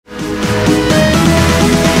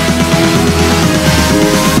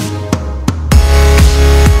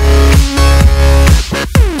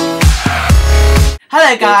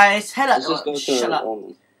Hello guys. Hello. Let's just go to Shut up.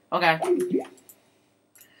 Okay.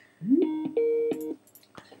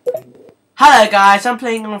 Hello guys. I'm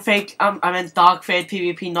playing on fake. I'm in darkfade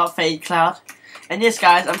PvP, not fade cloud. And yes,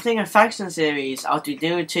 guys, I'm playing a faction series. I'll be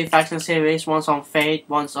doing 2 faction series. One's on fade,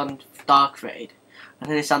 one's on darkfade. I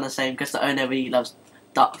think they sound the same because the owner really loves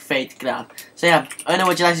dark fade cloud. So yeah, owner,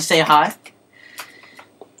 would you like to say hi?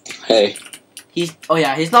 Hey. He's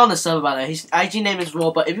not on the server by the way. His IG name is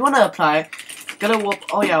Raw, but if you want to apply, go to Warp.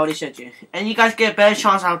 Oh yeah, I already showed you. And you guys get a better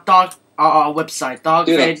chance on our website, darkfade.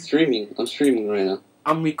 Dude, I'm streaming. I'm streaming right now.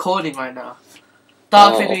 I'm recording right now.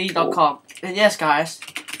 darkfade.com. And yes, guys.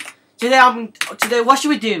 Today, what should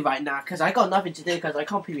we do right now? Because I got nothing to do because I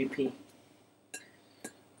can't PvP.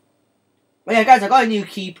 But yeah, guys, I got a new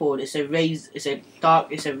keyboard. It's a Razer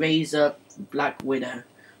Black Widow.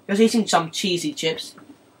 Just eating some cheesy chips.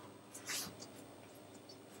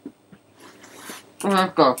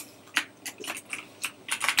 Let's go.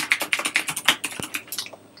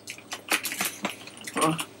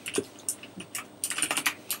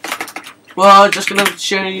 Well, just gonna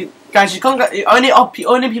show you guys. You can't get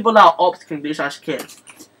only people that are opt can do such kits.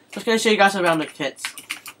 Just gonna show you guys around the kits.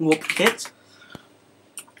 Warp kits.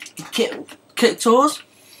 Kit tools.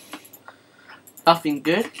 Nothing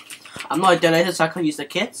good. I'm not a donator, so I can't use the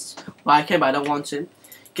kits. Well, I can, but I don't want to.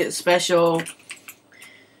 Kit special.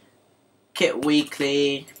 Kit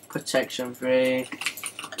weekly. Protection free.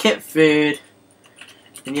 Kit food.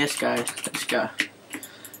 And yes, guys, let's go.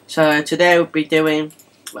 So today we'll be doing.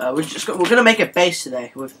 We're gonna make a base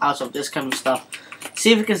today with out of this kind of stuff.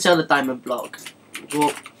 See if we can sell the diamond block.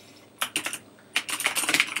 Well,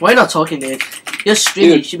 why are you not talking, dude? You're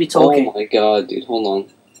streaming. You should be talking. Oh my god, dude! Hold on.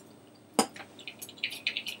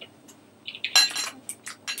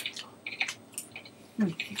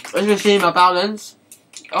 As you can see my balance.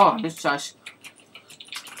 Oh, this trash.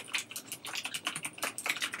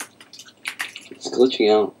 It's glitching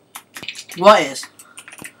out. What is?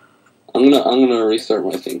 I'm gonna restart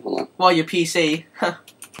my thing. Hold on. Well, your PC.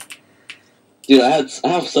 Dude, I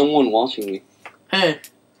have someone watching me. Who?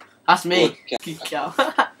 That's me.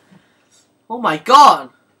 Oh my god.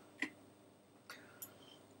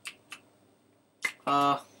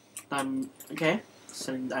 Okay.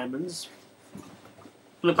 Selling diamonds. I'm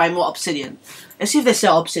gonna buy more obsidian. Let's see if they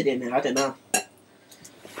sell obsidian here. I don't know.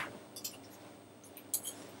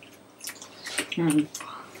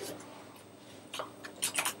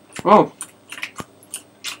 Oh.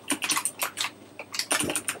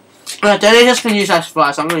 They just can use that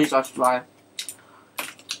supply, so I'm gonna use that supply.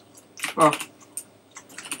 Oh.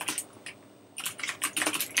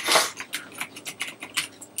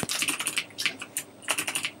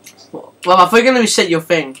 Well, I thought you're gonna reset your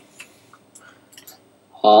thing.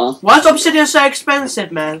 Huh? Why is obsidian so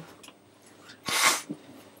expensive, man? I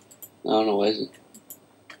don't know, why is it?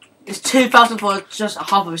 It's 2,000 for just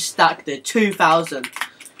half of a stack, dude. 2,000.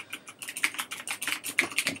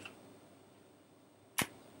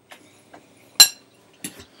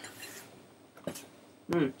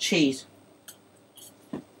 Cheese.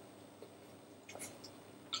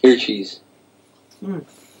 Here, cheese.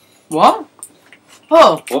 What?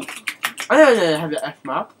 Oh. What? I don't have the F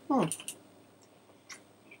map.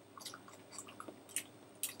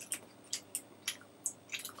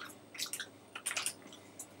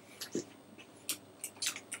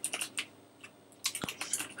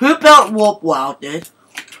 Who built Warp Wild, dude?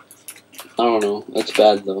 I don't know. That's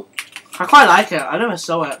bad though. I quite like it. I never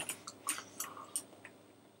saw it.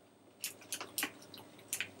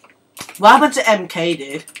 What happened to MK,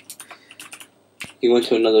 dude? He went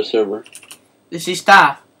to another server. Is he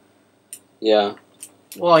staff? Yeah.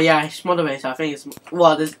 Well, yeah, he's moderator. I think it's.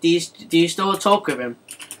 Well, do you still talk with him?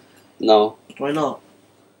 No. Why not?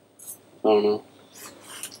 I don't know.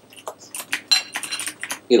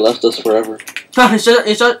 He left us forever. No,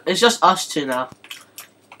 it's just us two now.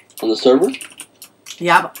 On the server?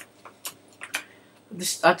 Yeah, but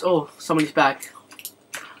that's all. Somebody's back.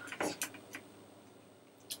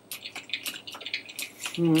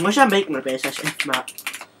 What should I make my base? That's F map.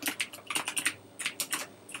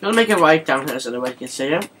 I'm gonna make it right down here so that way you can see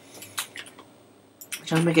it. I'm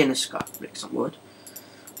trying to make it in the sky. Make some wood.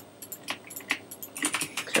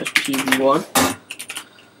 So that's PV1.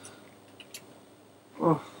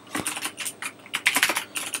 Oh.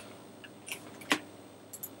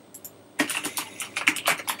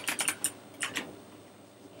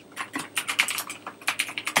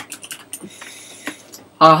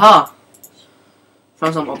 Aha!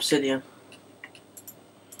 Found some obsidian.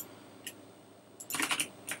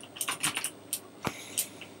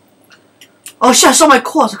 Oh shit, I saw my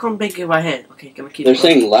course. I can't make it right here. Okay, gonna keep They're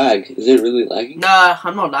saying lag. Is it really lagging? Nah,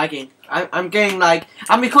 I'm not lagging. I'm getting like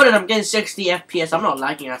I'm recording. I'm getting 60 FPS. I'm not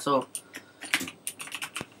lagging at all.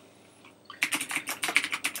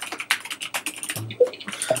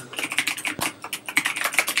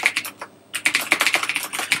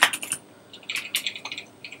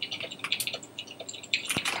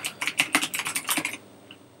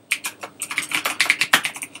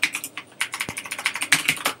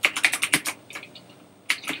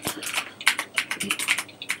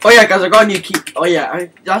 Oh yeah, guys, I got a new key. Oh yeah,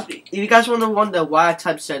 if you guys want to wonder why I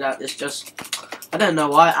typed so that, it's just I don't know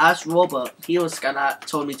why. I asked Robert. He was the guy that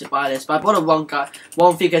told me to buy this, but I bought the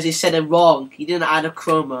wrong thing because he said it wrong. He didn't add a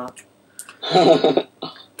chroma.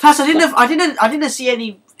 Plus, I didn't see any.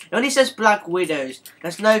 It only says Black Widows.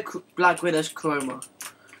 There's no Black Widows chroma.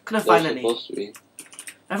 Couldn't find any. Supposed to be.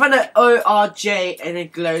 I found an ORJ and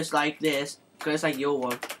it glows like this. Glows like your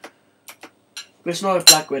one. But it's not a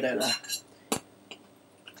Black Widow there.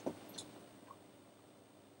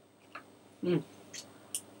 Mm.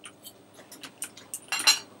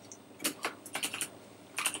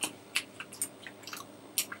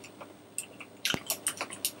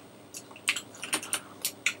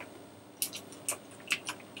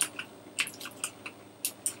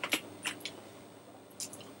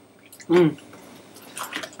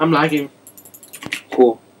 I'm lagging.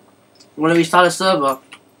 Cool. Wanna restart a server?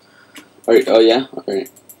 Oh yeah? Alright.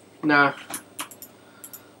 No.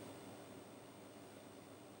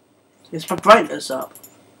 Is my brightness up?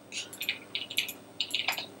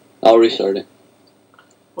 I'll restart it.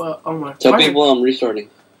 Well, oh my. Tell people I'm restarting.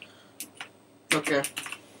 Okay.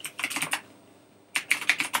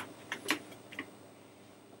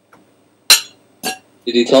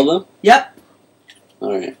 Did you tell them? Yep.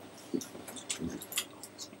 Alright.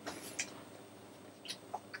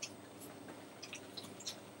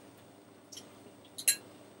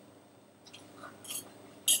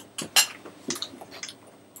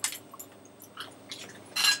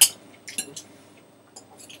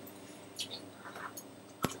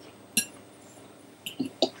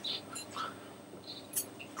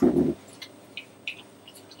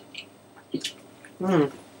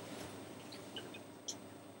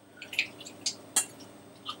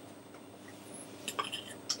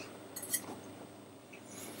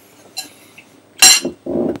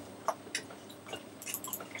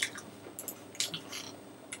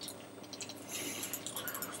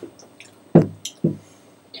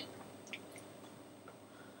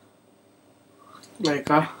 There you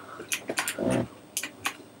go.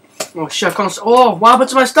 Oh shit, I can't. Oh, what happened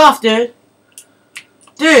to my stuff, dude?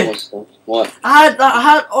 Dude! What? I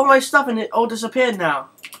had all my stuff and it all disappeared now.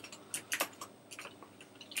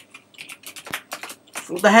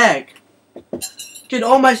 What the heck? Dude,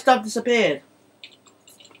 all my stuff disappeared.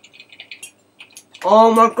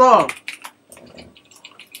 Oh my god.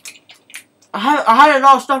 I had a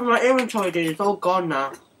lot of stuff in my inventory, dude. It's all gone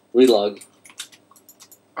now. Relog.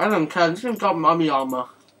 I don't care. This thing got mummy armor.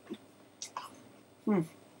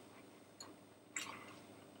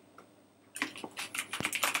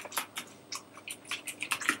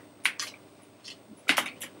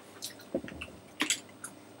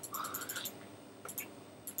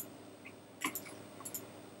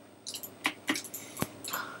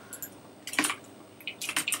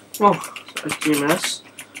 Oh, that's GMS.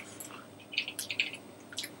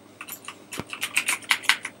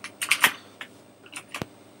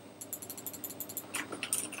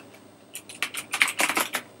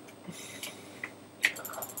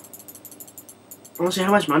 I want to see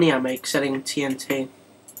how much money I make selling TNT.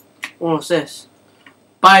 What's this?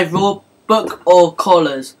 By book or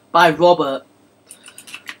collars. By Robert.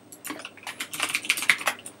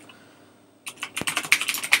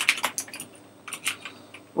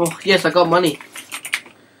 Oh, yes, I got money.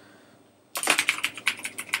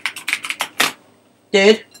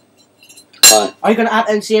 Dude? What? Are you going to add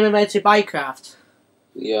NCMMA to Bycraft?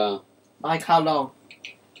 Yeah. Like how long?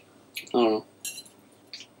 I don't know.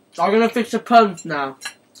 I'm going to fix the puns now.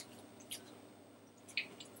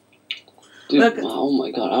 Dude, Look. oh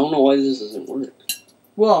my god, I don't know why this doesn't work.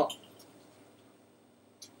 What?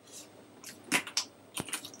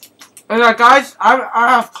 And guys, I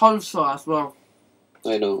have console as well.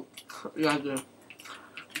 I don't. Yeah, I do.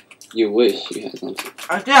 You wish you had something.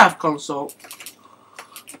 I do have console.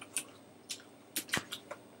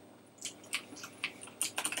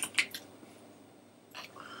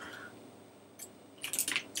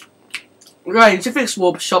 Right, you should fix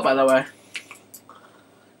Warp Shop, by the way.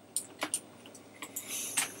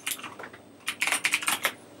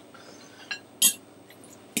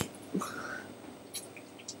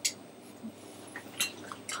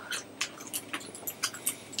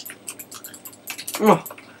 Oh,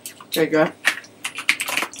 there you go.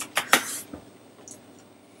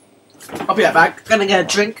 I'll be right back. Gonna get a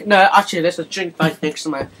drink. No, actually, there's a drink right next to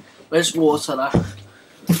me. Where's water there?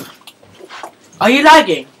 Are you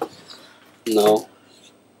lagging? No.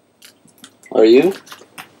 Are you?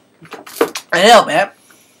 A little bit.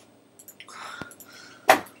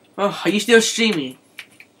 Oh, are you still streaming?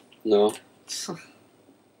 No. It's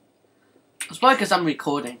probably because I'm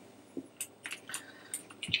recording.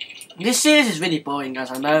 This series is really boring, guys.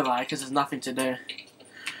 I know, right? Because there's nothing to do.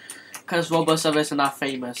 Because Robo servers are not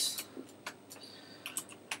famous.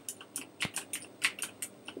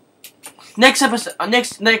 Next episode,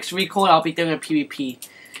 next record, I'll be doing a PvP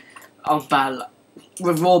on battle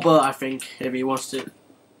with Robo. I think if he wants to.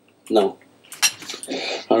 No.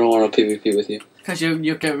 I don't want to PvP with you. Because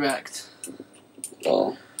you get wrecked.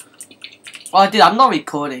 Oh. Oh, dude, I'm not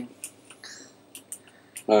recording.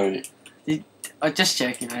 Alright. I'm just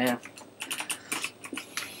checking. I am.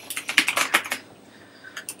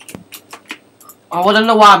 I don't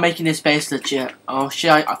know why I'm making this base legit. Oh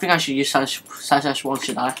shit! I think I should use slash one.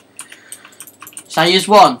 Should I? Should I use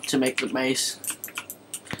one to make the base?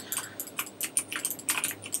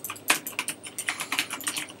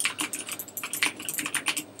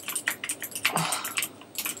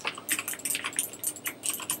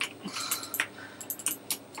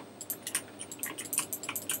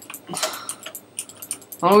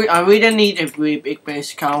 I really need a really big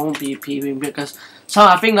base account. I won't be PvPing because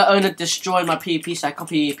I think the owner destroyed my PvP, so I can't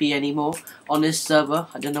PvP anymore on this server.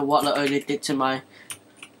 I don't know what the owner did to my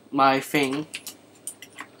thing,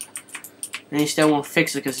 and he still won't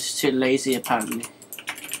fix it because it's too lazy apparently.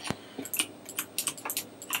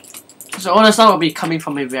 So all the stuff will be coming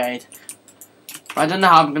from a raid, but I don't know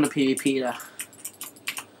how I'm gonna PvP there.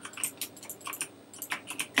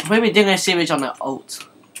 Maybe doing a series on the ult.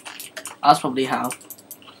 That's probably how.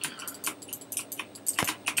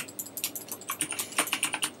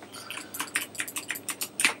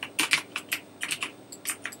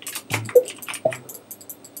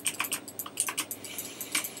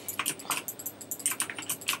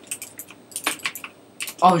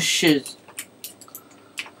 Oh shit.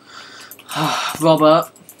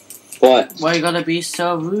 Robert. What? Why you gotta be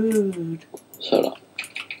so rude? Shut up.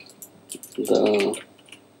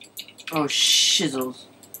 Oh shizzles.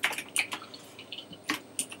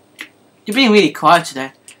 You're being really quiet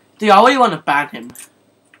today. Dude, I really want to ban him.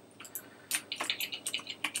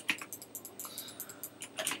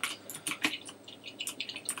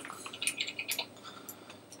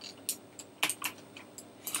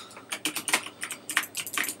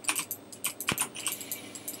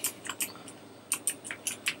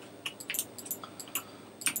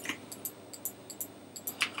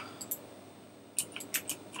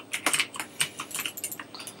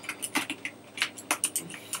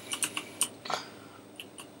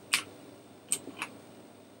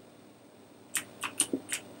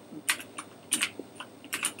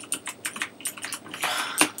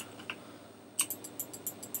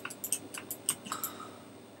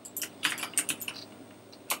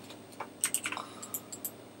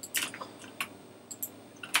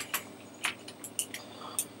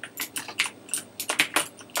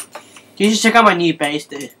 You should check out my new base,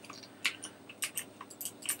 dude.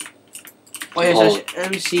 Oh yeah, so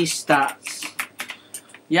let me see stats.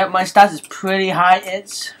 Yep, my stats is pretty high.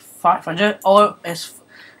 It's 500. Or it's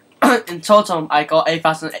in total, I got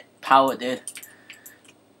 8,000 power, dude.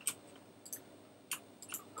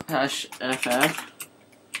 Hash FF.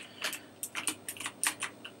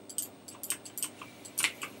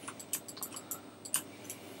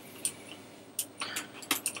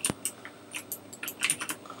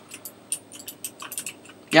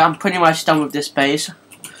 Yeah, I'm pretty much done with this base.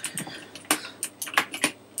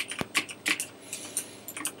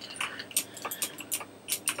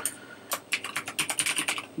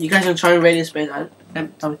 You guys can try and raid this base.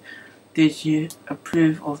 Did you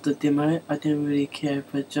approve of the demo? I didn't really care,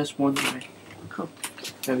 but just wondering. Huh.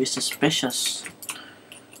 Very suspicious.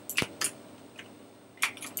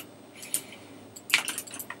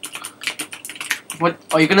 What?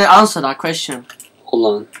 Are you gonna answer that question?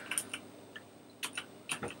 Hold on.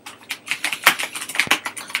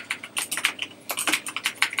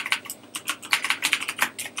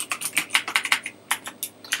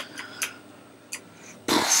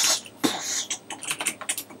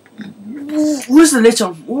 Who's the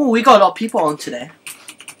little? Ooh, we got a lot of people on today.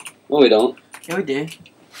 No, we don't. Yeah, we do.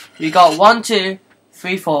 We got 1, 2,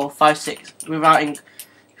 3, 4, 5, 6.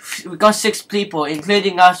 We got 6 people,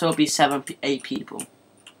 including us. Will be 7, 8 people.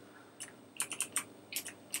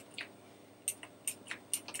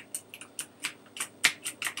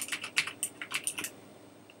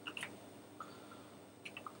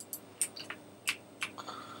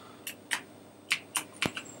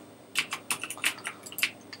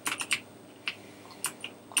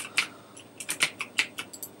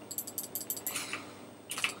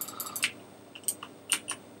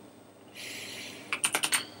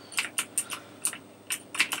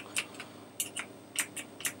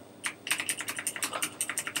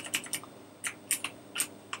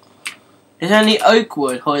 Is it only oak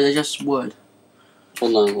wood or is it just wood?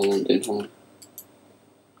 Hold on, dude, hold on.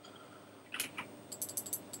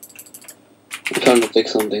 I'm trying to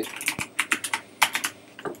fix something.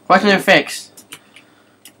 What can you fix?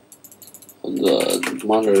 The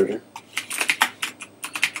monitor.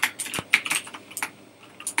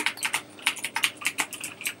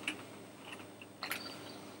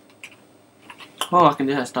 Oh, I can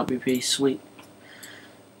do SWP, sweet.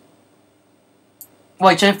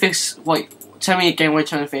 Wait, trying to fix. Wait, tell me again what you're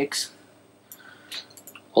trying to fix.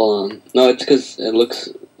 Hold on. No, it's because it looks.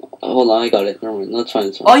 Hold on, I got it. Never mind. That's fine.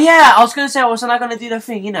 It's fine. Oh yeah, I was gonna say I was not gonna do the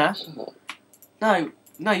thing, you know. Shut up.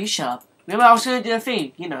 No, you shut up. Remember, I was gonna do the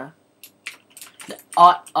thing, you know.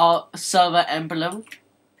 Our server emblem.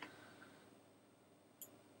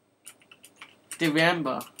 Do you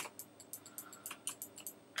remember?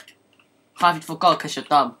 Half you forgot because you're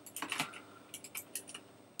dumb.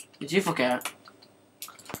 Did you forget?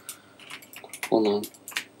 Hold on.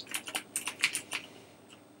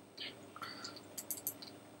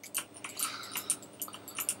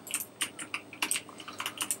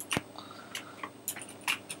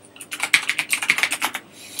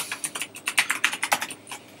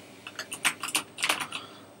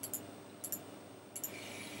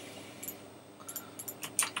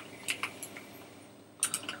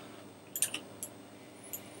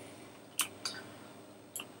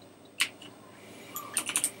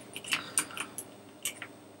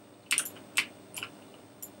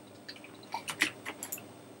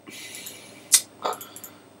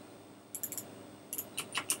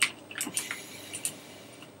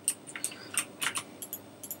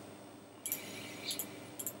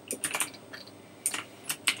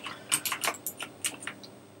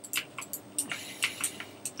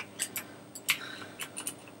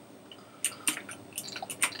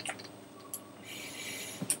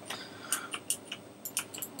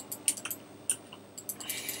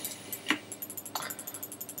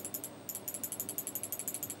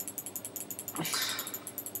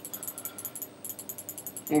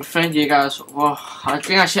 Well, thank you guys. Well, I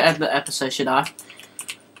think I should end the episode, should I?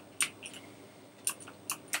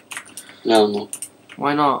 No.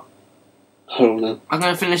 Why not? I don't know. I'm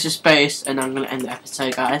gonna finish the space and I'm gonna end the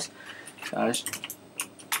episode, guys. I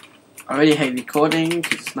really hate recording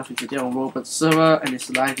because it's nothing to do on Robot server and it's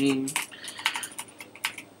lagging.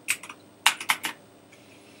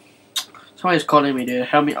 Somebody's calling me, dude.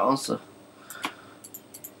 Help me answer.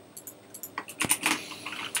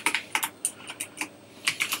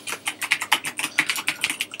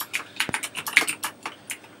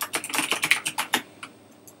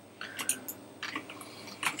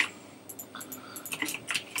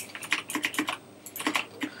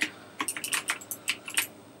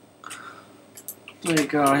 There you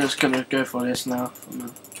go, I'm just gonna go for this now.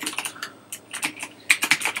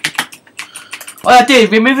 Oh yeah,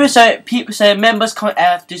 dude, remove it so people say members can't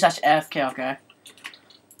do such AFK, okay?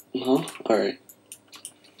 Alright.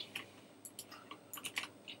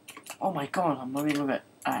 Oh my god, I'm not even with it.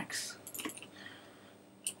 Axe.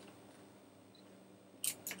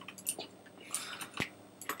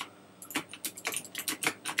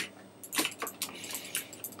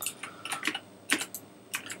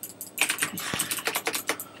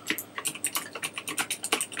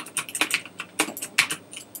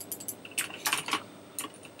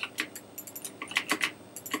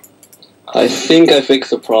 I think I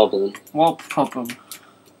fixed the problem. What problem?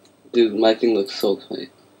 Dude, my thing looks so clean.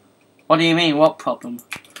 What do you mean, what problem?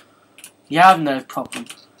 You have no problem.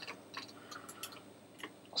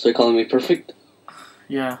 So you're calling me perfect?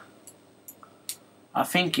 Yeah. I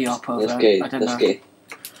think you're perfect. That's gay. I don't That's know. gay.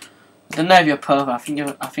 I don't know if you're perfect. I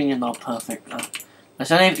think you're not perfect though. That's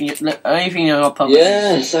the only thing you're not perfect.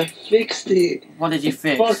 Yes, I fixed it. What did you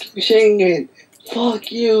fix? Fuck you, Schengen.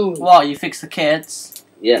 Fuck you. What, you fixed the kids?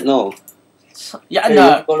 Yeah, no. Yeah, Hey, no. you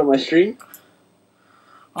wanna go to my stream?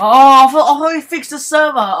 Oh, I thought you fixed the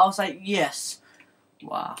server. I was like, yes.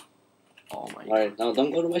 Wow. Oh my god. Alright, now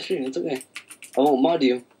don't go to my stream. It's okay. I won't mod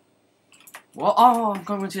you. What? Oh, I'm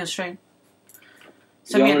going to the stream.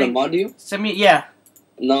 You want me to mod you? Send me, yeah.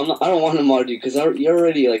 No, I'm not, I don't want to mod you because you're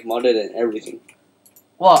already like modded and everything.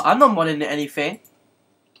 What? I'm not modding anything.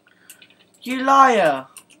 You liar.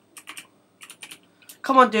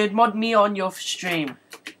 Come on, dude. Mod me on your stream.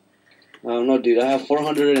 No, dude. I have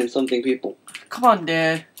 400 and something people. Come on,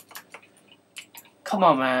 dude. Come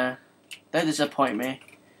on, man. Don't disappoint me.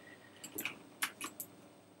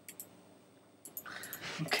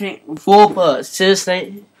 Okay, Robert,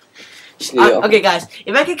 seriously. Yeah. Okay, guys.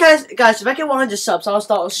 If I get 100 subs, I'll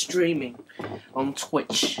start streaming on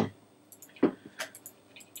Twitch.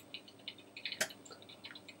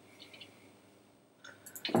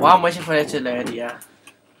 While I'm waiting for it to load, yeah.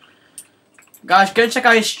 Guys, go check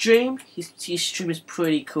out his stream. His stream is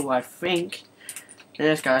pretty cool, I think.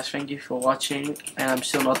 Yes, guys, thank you for watching. And I'm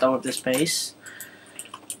still not done with this base.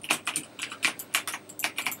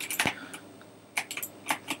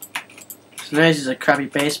 So this is a crappy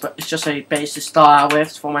base, but it's just a base to start out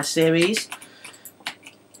with for my series.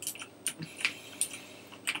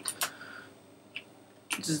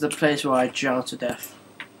 This is the place where I drown to death.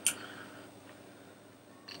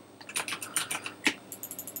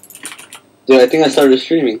 Dude, I think I started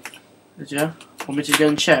streaming. Did you? Want me to go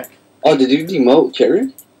and check? Oh, did you demote,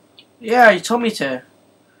 Cherry? Yeah, you told me to.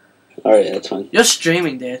 Alright, that's fine. You're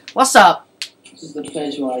streaming, dude. What's up? This is the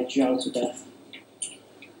place where I drown to death.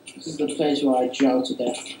 This is the place where I drown to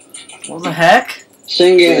death. What the heck?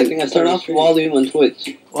 Singing, I think I started off volume on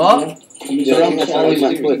Twitch. What? Turn off the volume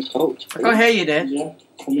on Twitch. Oh, I can't hear you, dude.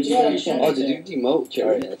 oh, did you demote,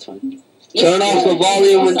 Cherry? Alright, that's fine. Turn off the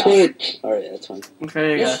volume on Twitch. Alright, that's fine.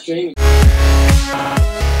 Okay, there you go.